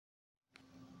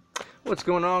What's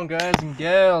going on, guys and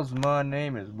gals? My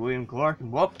name is William Clark,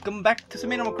 and welcome back to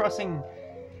some Animal Crossing.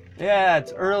 Yeah,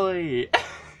 it's early.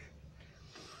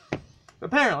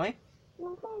 Apparently,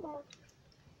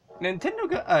 Nintendo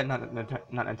got not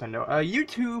Nintendo.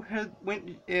 YouTube has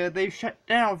they shut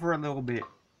down for a little bit.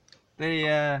 They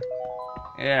yeah.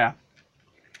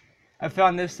 I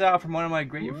found this out from one of my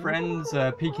great friends,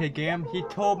 PK Gam. He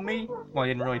told me, well, he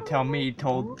didn't really tell me. He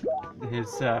told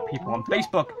his people on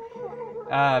Facebook.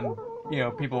 You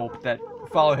know, people that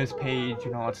follow his page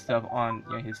and all that stuff on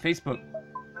his Facebook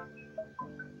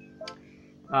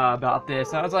about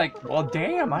this. I was like, well,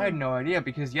 damn, I had no idea,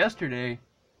 because yesterday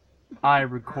I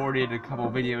recorded a couple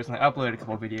of videos and I uploaded a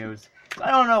couple of videos. So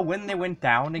I don't know when they went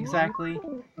down exactly.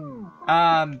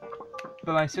 But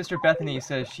my sister Bethany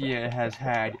says she has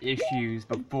had issues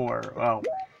before. Well,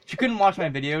 she couldn't watch my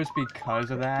videos because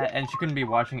of that, and she couldn't be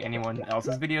watching anyone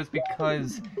else's videos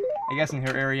because, I guess in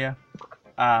her area,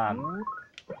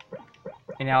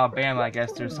 in Alabama, I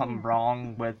guess there's something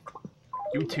wrong with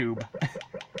YouTube.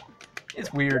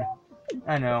 It's weird.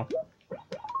 I know.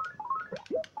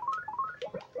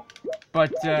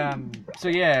 But, so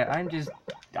yeah, I'm just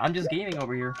gaming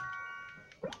over here.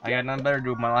 I got nothing better to do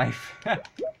with my life.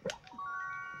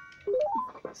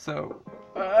 So,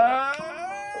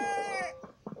 I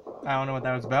don't know what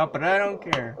that was about, but I don't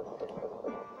care.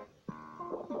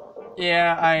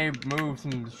 Yeah, I moved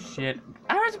some shit.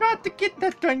 I was about to get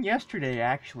that done yesterday,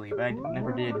 actually, but I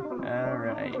never did.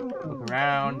 Alright, look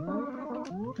around.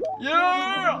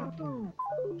 Yeah!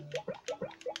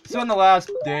 So in the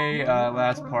last day,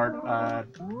 last part, I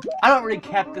don't really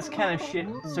cap this kind of shit,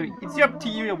 so it's up to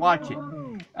you to watch it,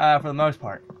 for the most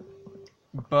part.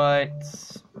 But,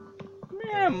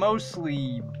 yeah,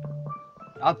 mostly,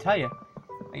 I'll tell you,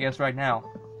 I guess right now,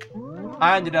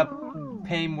 I ended up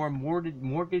paying more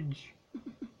mortgage.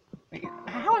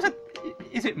 How is it?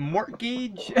 Is it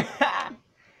mortgage?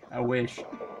 I wish.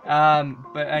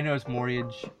 But I know it's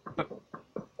mortgage. But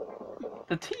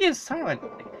the T is silent.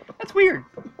 That's weird.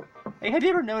 Like, have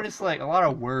you ever noticed, like, a lot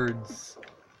of words?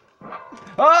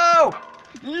 Oh!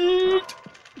 Yeet!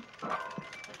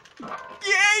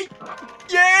 Yay!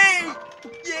 Yay!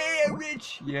 Yeah,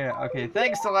 rich! Yeah, okay.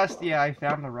 Thanks, Celestia, I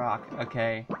found the rock.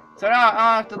 Okay. So now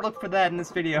I'll have to look for that in this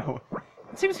video.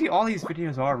 It seems to be all these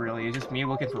videos are really, it's just me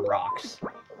looking for rocks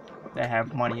that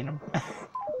have money in them.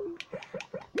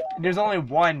 There's only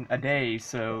one a day,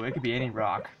 so it could be any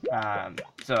rock.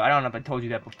 So I don't know if I told you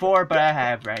that before, but I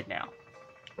have right now.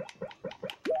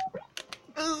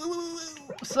 Ooh,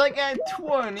 so I got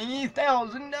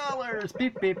 $20,000.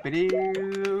 Beep beep ba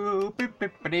doo, beep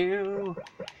beep ba doo.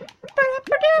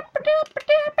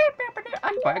 I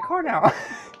can buy a car now.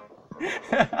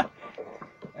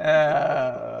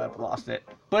 I've lost it.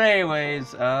 But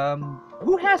anyways,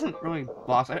 who hasn't really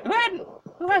lost it?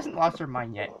 Who hasn't lost their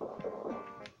mind yet?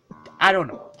 I don't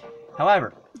know.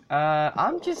 However,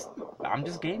 I'm just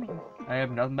gaming. I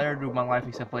have nothing better to do with my life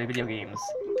except play video games.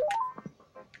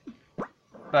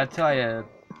 But I tell you,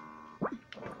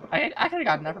 I could have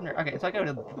gotten that from there. Okay, so I go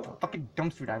to fucking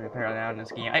dumpster diving apparently now in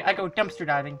this game. I go dumpster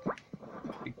diving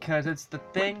because it's the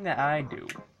thing that I do.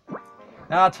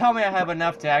 Now tell me I have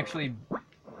enough to actually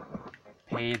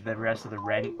pay the rest of the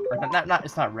rent, or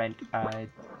it's not rent.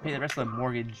 Pay the rest of the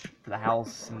mortgage for the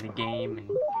house and the game,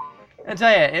 and I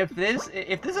tell you,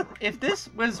 if this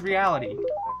was reality,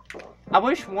 I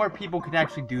wish more people could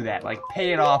actually do that, like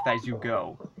pay it off as you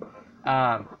go.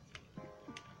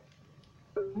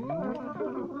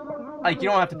 Like, you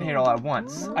don't have to pay it all at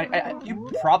once. You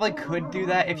probably could do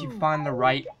that if you find the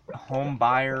right home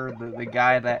buyer, the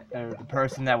guy that, or the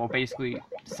person that will basically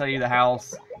sell you the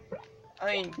house. I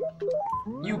mean,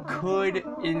 you could,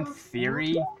 in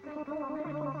theory.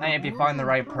 I mean, if you find the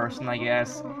right person, I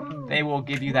guess, they will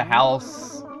give you the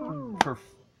house for,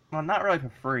 well, not really for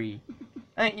free.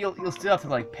 I mean, you'll still have to,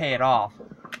 like, pay it off.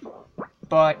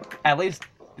 But at least,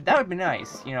 that would be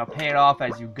nice, you know, pay it off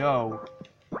as you go.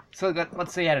 So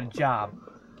let's say you had a job,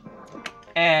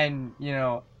 and you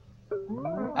know,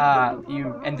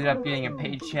 you ended up getting a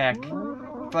paycheck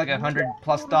for like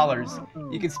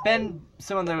 $100+. You could spend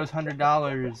some of those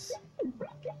 $100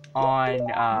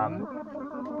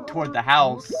 on toward the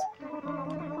house,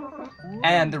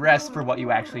 and the rest for what you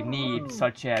actually need,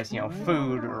 such as, you know,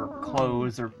 food or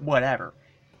clothes or whatever,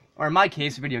 or in my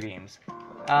case, video games,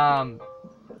 and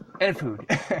food,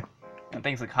 and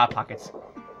things like Hot Pockets.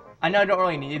 I know I don't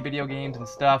really need video games and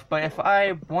stuff, but if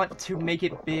I want to make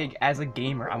it big as a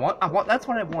gamer, that's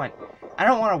what I want. I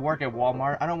don't want to work at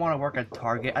Walmart. I don't want to work at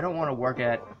Target. I don't want to work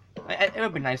at, it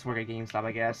would be nice to work at GameStop,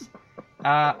 I guess.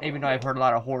 Even though I've heard a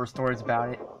lot of horror stories about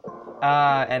it.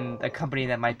 And a company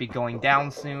that might be going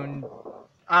down soon.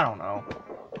 I don't know.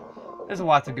 There's a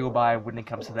lot to go by when it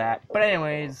comes to that. But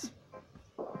anyways,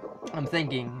 I'm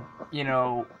thinking, you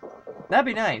know, that'd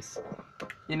be nice.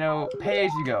 You know, pay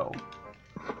as you go.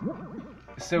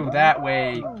 So that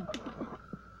way,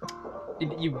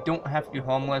 you don't have to be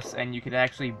homeless, and you could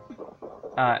actually,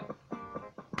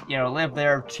 you know, live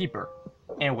there cheaper,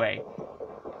 in a way.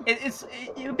 It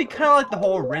would be kind of like the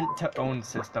whole rent-to-own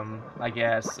system, I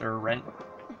guess, or rent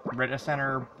a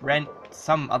center, rent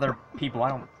some other people, I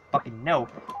don't fucking know.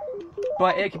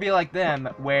 But it could be like them,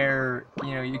 where,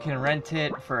 you know, you can rent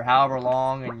it for however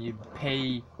long, and you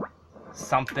pay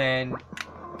something.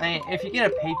 I mean, if you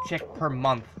get a paycheck per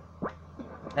month,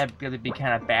 that'd really be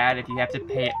kind of bad if you have to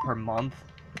pay it per month.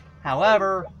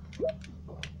 However,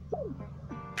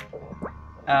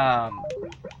 the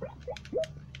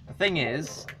thing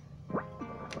is,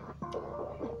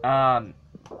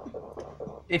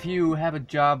 if you have a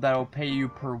job that'll pay you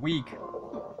per week,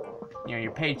 you know,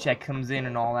 your paycheck comes in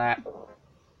and all that,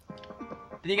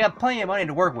 then you got plenty of money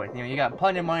to work with. You know, you got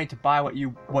plenty of money to buy what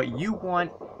you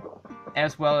want,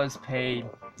 as well as pay,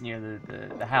 you know,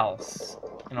 the house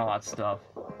and all that stuff.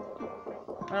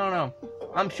 I don't know.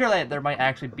 I'm sure that there might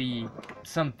actually be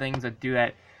some things that do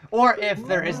that. Or if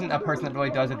there isn't a person that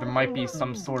really does it, there might be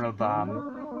some sort of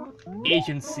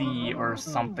agency or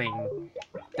something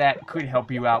that could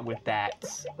help you out with that.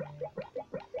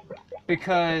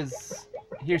 Because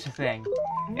here's the thing.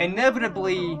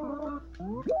 Inevitably,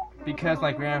 because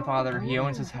my grandfather, he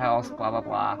owns his house, blah blah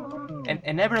blah, and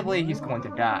inevitably he's going to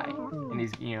die. And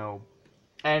he's, you know,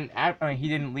 and I mean, he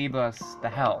didn't leave us the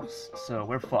house, so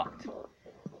we're fucked.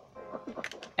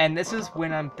 And this is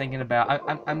when I'm thinking about,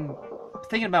 I'm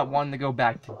thinking about wanting to go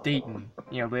back to Dayton,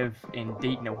 you know, live in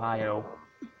Dayton, Ohio,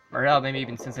 or hell, maybe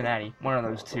even Cincinnati, one of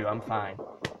those two. I'm fine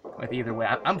with either way.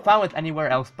 I'm fine with anywhere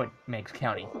else but Meigs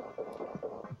County.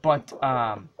 But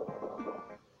the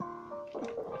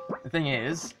thing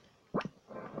is,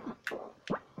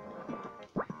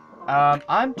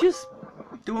 I'm just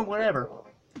doing whatever.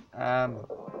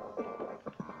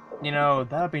 You know,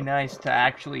 that would be nice to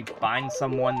actually find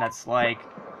someone that's like,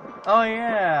 oh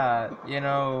yeah, you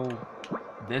know,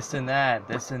 this and that,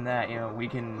 you know, we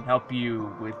can help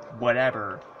you with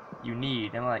whatever you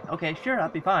need. And I'm like, okay, sure, I'll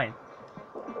be fine.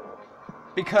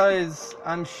 Because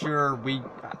I'm sure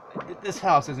this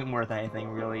house isn't worth anything,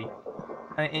 really.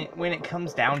 When it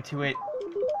comes down to it,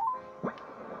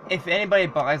 if anybody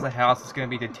buys the house, it's gonna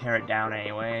be to tear it down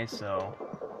anyway, so,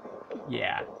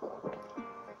 yeah.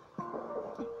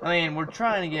 I mean, we're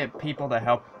trying to get people to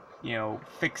help, you know,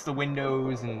 fix the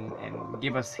windows and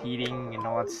give us heating and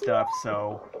all that stuff,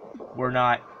 so we're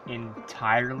not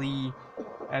entirely,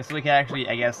 so we can actually,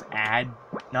 I guess, add,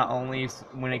 not only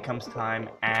when it comes time,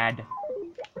 add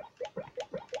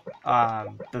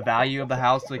the value of the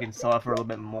house so we can sell it for a little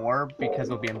bit more because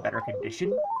it'll be in better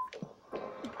condition,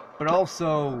 but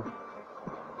also,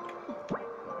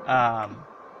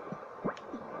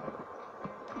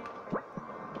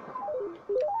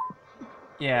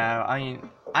 yeah, I mean,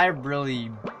 I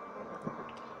really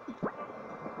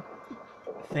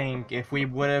think if we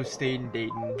would have stayed in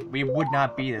Dayton, we would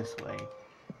not be this way.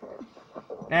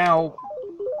 Now,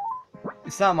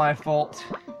 it's not my fault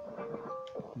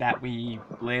that we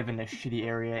live in a shitty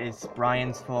area. It's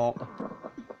Brian's fault.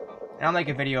 And I'll make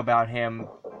a video about him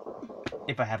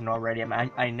if I haven't already. I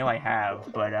mean, I know I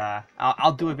have, but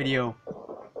I'll do a video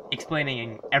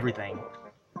explaining everything,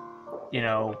 you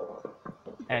know,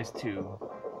 as to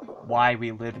why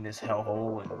we live in this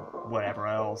hellhole and whatever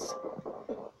else.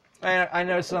 I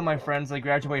know some of my friends, they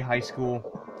graduate high school,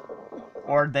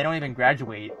 or they don't even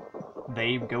graduate.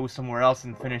 They go somewhere else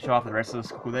and finish off the rest of the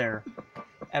school there.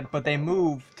 But they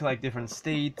move to, like, different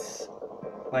states.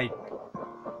 Like,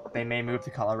 they may move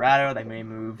to Colorado, they may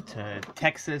move to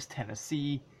Texas,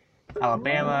 Tennessee,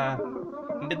 Alabama.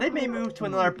 They may move to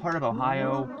another part of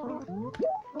Ohio.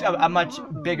 A much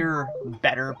bigger,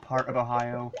 better part of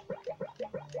Ohio.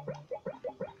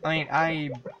 I mean,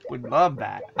 I would love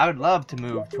that. I would love to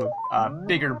move to a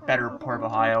bigger, better part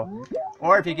of Ohio.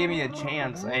 Or if you give me a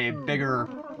chance, a bigger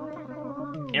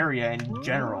area in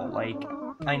general. Like,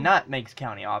 I mean, not Meigs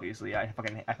County, obviously. I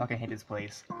fucking hate this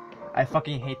place. I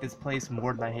fucking hate this place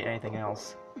more than I hate anything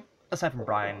else. Aside from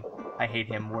Brian, I hate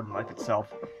him more than life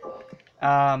itself.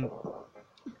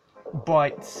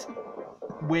 But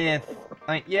with,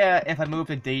 I mean, yeah, if I move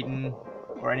to Dayton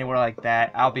or anywhere like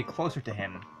that, I'll be closer to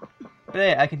him. But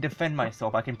hey, I can defend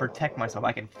myself, I can protect myself,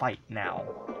 I can fight now.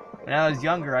 When I was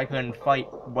younger, I couldn't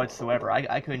fight whatsoever.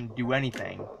 I couldn't do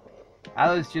anything.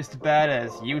 I was just about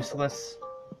as useless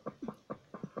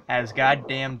as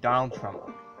goddamn Donald Trump.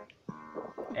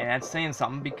 And that's saying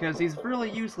something because he's really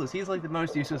useless. He's like the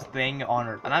most useless thing on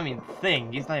Earth. And I mean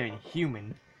thing, he's not even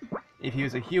human. If he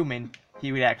was a human,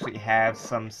 he would actually have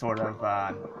some sort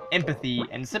of empathy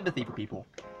and sympathy for people.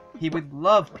 He would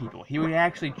love people. He would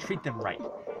actually treat them right.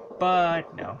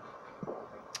 But no.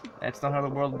 That's not how the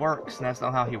world works, and that's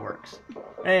not how he works.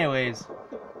 Anyways,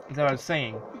 as I was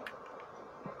saying,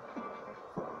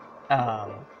 yeah,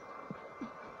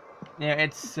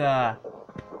 it's,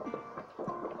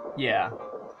 yeah.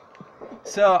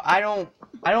 So, I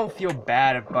don't feel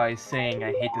bad by saying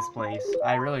I hate this place.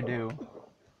 I really do.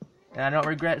 And I don't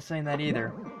regret saying that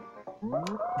either.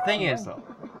 The thing is, though,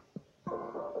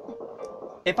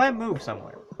 if I move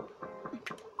somewhere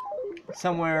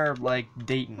like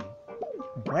Dayton,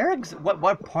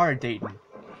 what part of Dayton?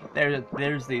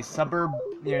 There's the suburb,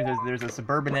 there's a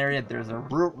suburban area, there's a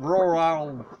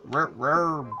rural,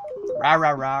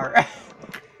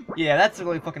 yeah, that's a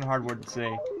really fucking hard word to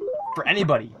say for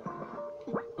anybody.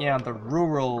 Yeah, the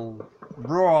rural,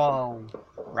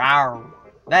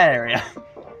 that area.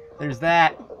 There's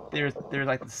that. There's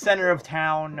like the center of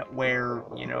town where,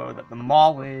 you know, the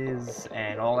mall is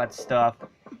and all that stuff.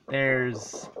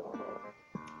 There's,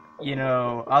 you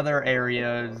know, other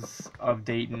areas of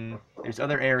Dayton. There's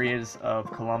other areas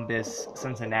of Columbus,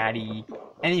 Cincinnati,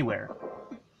 anywhere.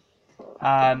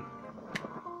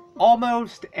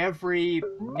 Almost every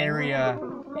area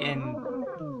in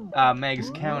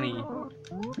Meigs County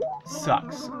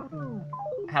sucks.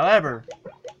 However,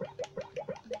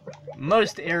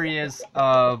 most areas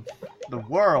of the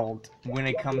world, when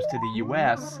it comes to the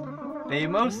US, they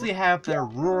mostly have their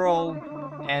rural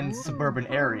and suburban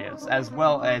areas, as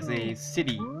well as a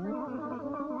city,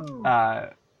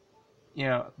 you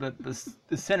know,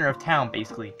 the center of town,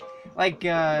 basically. Like,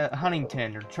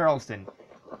 Huntington or Charleston.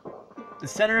 The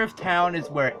center of town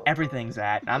is where everything's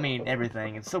at. I mean,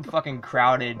 everything. It's so fucking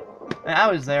crowded. And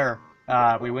I was there.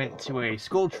 We went to a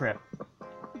school trip.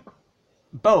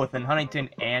 Both in Huntington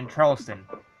and Charleston.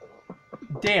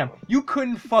 Damn, you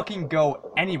couldn't fucking go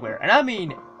anywhere. And I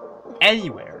mean,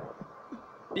 anywhere.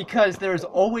 Because there's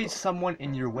always someone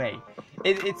in your way.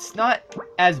 It's not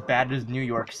as bad as New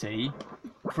York City,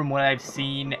 from what I've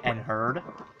seen and heard.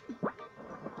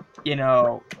 You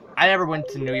know, I never went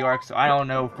to New York, so I don't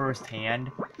know firsthand.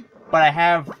 But I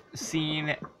have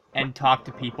seen and talked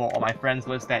to people on my friends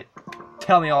list that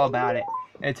tell me all about it.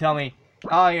 And tell me,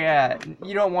 oh yeah,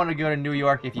 you don't want to go to New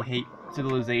York if you hate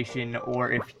civilization,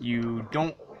 or if you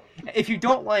don't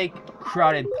like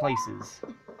crowded places.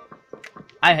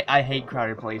 I hate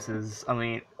crowded places. I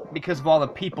mean, because of all the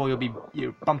people you'll be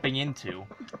bumping into.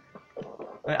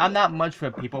 I mean, I'm not much of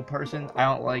a people person. I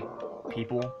don't like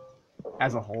people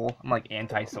as a whole. I'm like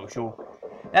antisocial.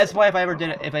 That's why if I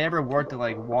ever worked at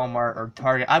like Walmart or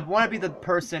Target, I want to be the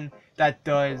person that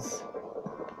does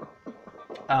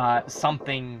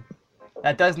something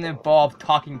that doesn't involve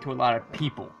talking to a lot of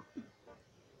people.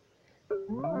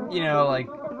 You know,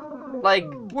 like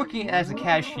working as a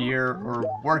cashier or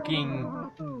working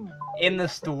in the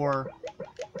store.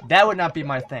 That would not be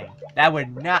my thing. That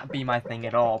would not be my thing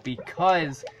at all,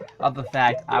 because of the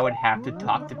fact I would have to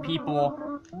talk to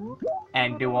people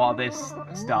and do all this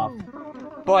stuff.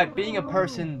 But being a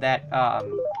person that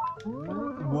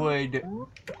would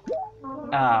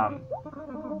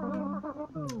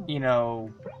you know,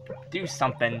 do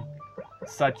something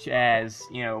such as,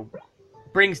 you know,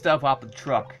 bring stuff off the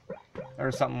truck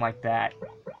or something like that.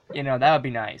 You know, that would be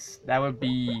nice. That'd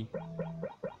be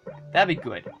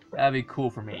good. That'd be cool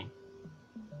for me.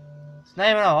 It's not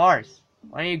even a horse.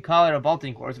 Why do you call it a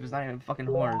vaulting horse if it's not even a fucking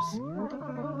horse?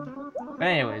 But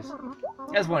anyways,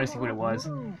 I just wanted to see what it was.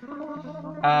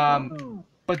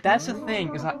 But that's the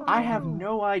thing, is I have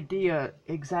no idea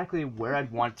exactly where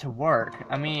I'd want to work.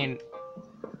 I mean,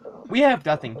 we have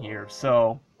nothing here,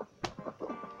 so...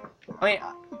 I mean...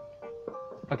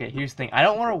 Okay, here's the thing. I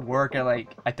don't want to work at,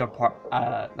 like, I don't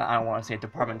want to say a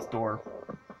department store.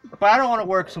 But I don't want to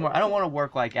work somewhere... I don't want to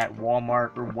work, like, at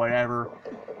Walmart or whatever.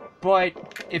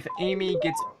 But if Amy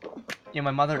gets... You know,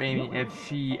 my mother, Amy, if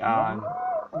she,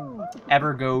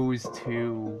 ever goes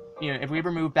to... You know, if we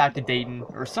ever move back to Dayton,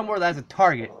 or somewhere that's a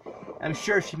Target, I'm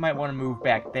sure she might want to move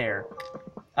back there.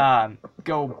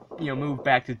 Go, you know, move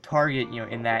back to Target, you know,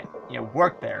 in that, you know,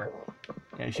 work there.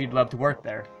 You know, she'd love to work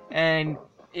there. And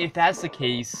if that's the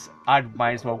case, I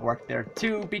might as well work there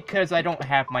too, because I don't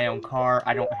have my own car,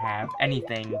 I don't have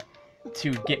anything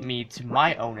to get me to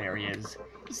my own areas.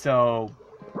 So,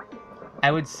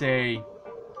 I would say,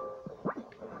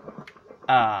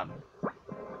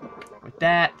 with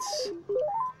that,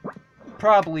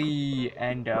 probably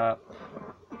end up,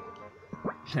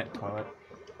 toilet,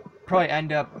 probably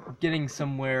end up getting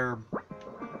somewhere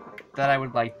that I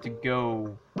would like to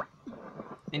go.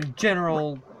 In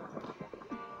general,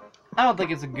 I don't think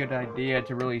it's a good idea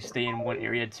to really stay in one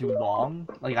area too long,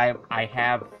 like I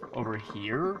have over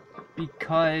here,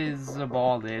 because of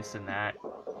all this and that.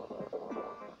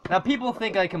 Now, people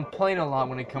think I complain a lot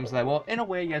when it comes to that. Well, in a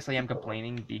way, yes, I am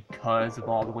complaining because of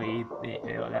all the way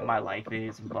that my life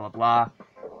is, and blah, blah, blah.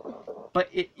 But,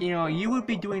 you would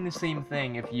be doing the same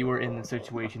thing if you were in the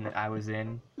situation that I was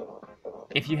in.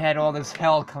 If you had all this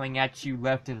hell coming at you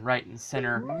left and right and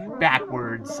center,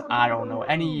 backwards, I don't know,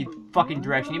 any fucking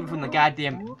direction, even from the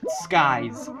goddamn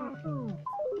skies,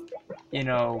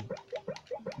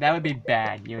 that would be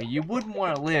bad. You wouldn't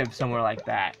want to live somewhere like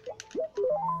that.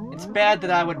 It's bad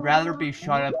that I would rather be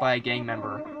shot up by a gang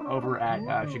member over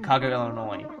at Chicago,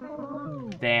 Illinois,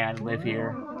 than live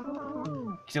here.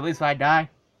 Because at least if I die,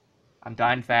 I'm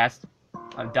dying fast.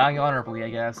 I'm dying honorably, I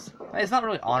guess. It's not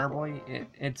really honorably,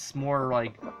 it's more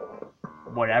like,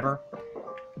 whatever.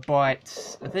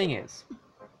 But, the thing is,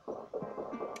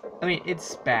 I mean,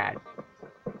 it's bad.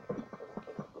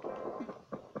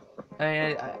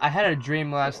 I had a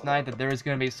dream last night that there was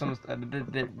going to be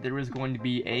there was going to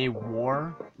be a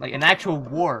war, like an actual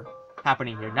war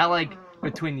happening here. Not like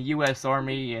between the U.S.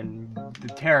 Army and the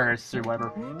terrorists or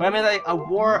whatever, but I mean like a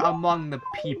war among the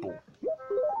people.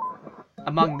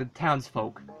 Among the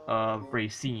townsfolk of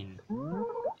Racine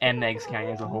and Meigs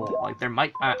County as a whole. Like, there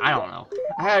might, I don't know.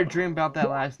 I had a dream about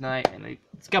that last night, and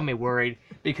it's got me worried,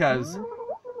 because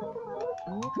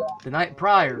the night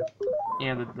prior,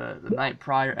 the night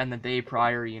prior and the day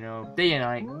prior, day and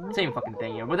night, same fucking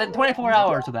thing, within 24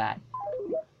 hours of that.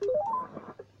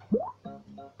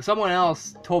 Someone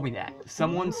else told me that.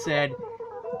 Someone said,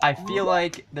 I feel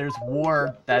like there's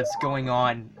war that's going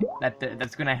on,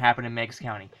 that's gonna happen in Meigs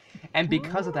County. And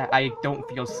because of that, I don't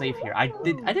feel safe here. I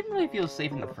didn't really feel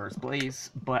safe in the first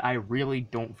place, but I really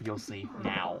don't feel safe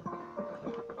now.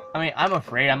 I mean, I'm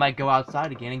afraid I might go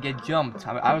outside again and get jumped.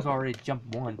 I was already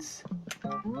jumped once.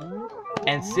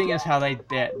 And seeing as how they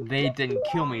didn't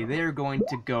kill me, they're going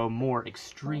to go more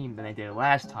extreme than they did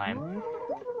last time.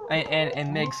 And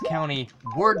in Meigs County,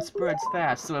 word spreads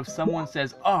fast, so if someone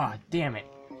says, "Oh, damn it,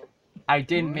 I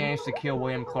didn't manage to kill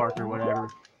William Clark," or whatever,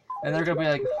 and they're gonna be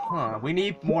like, huh, we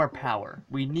need more power.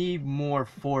 We need more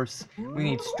force. We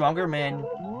need stronger men.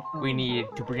 We need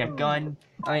to bring a gun.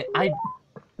 I mean,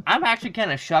 I'm actually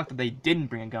kind of shocked that they didn't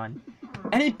bring a gun.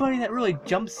 Anybody that really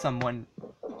jumps someone,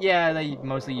 yeah, they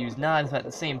mostly use knives, but at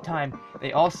the same time,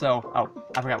 they also, oh,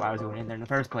 I forgot why I was going in there in the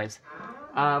first place.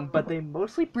 But they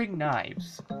mostly bring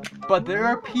knives. But there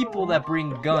are people that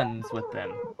bring guns with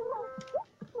them.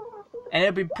 And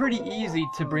it'd be pretty easy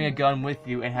to bring a gun with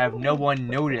you and have no one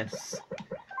notice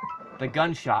the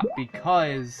gunshot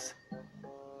because,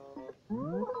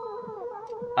 oh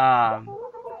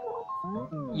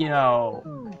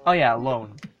yeah,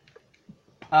 loan.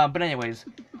 But anyways,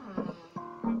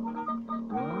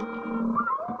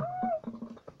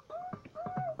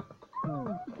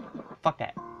 fuck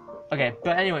that. Okay,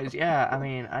 but anyways, yeah, I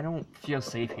mean, I don't feel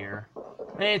safe here.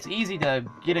 I mean, it's easy to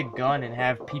get a gun and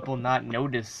have people not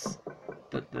notice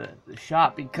the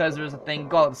shot because there's a thing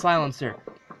called a silencer.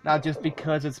 Not just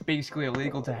because it's basically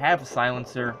illegal to have a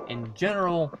silencer in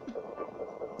general,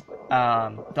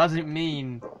 doesn't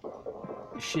mean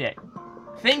shit.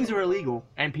 Things are illegal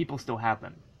and people still have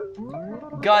them.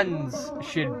 Guns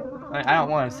should, I don't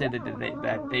want to say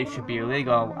that they should be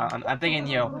illegal. I'm thinking,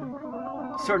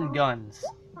 certain guns.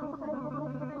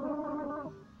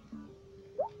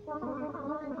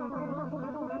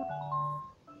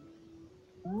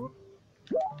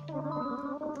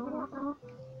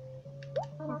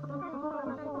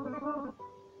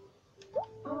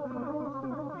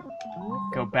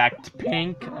 Go back to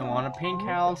pink. I want a pink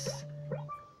house.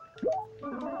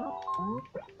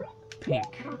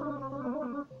 Pink.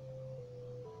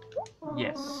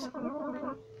 Yes.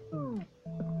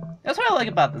 That's what I like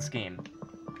about this game.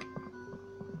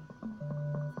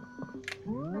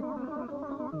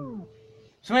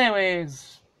 So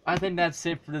anyways, I think that's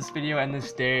it for this video and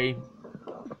this day.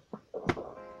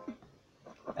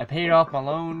 I paid off my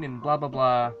loan and blah blah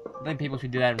blah. I think people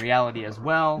should do that in reality as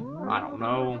well. I don't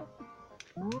know.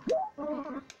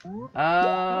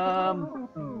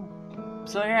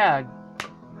 So yeah.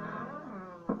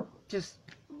 Just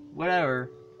whatever.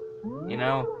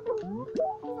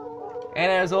 And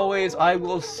as always, I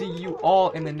will see you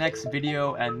all in the next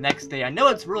video and next day. I know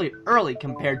it's really early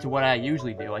compared to what I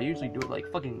usually do. I usually do it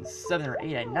like fucking 7 or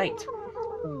 8 at night.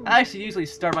 I actually usually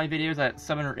start my videos at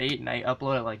 7 or 8 and I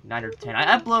upload at like 9 or 10.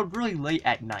 I upload really late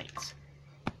at night.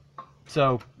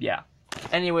 So, yeah.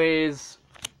 Anyways,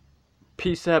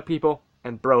 peace out, people,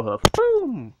 and bro hoof.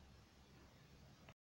 Boom!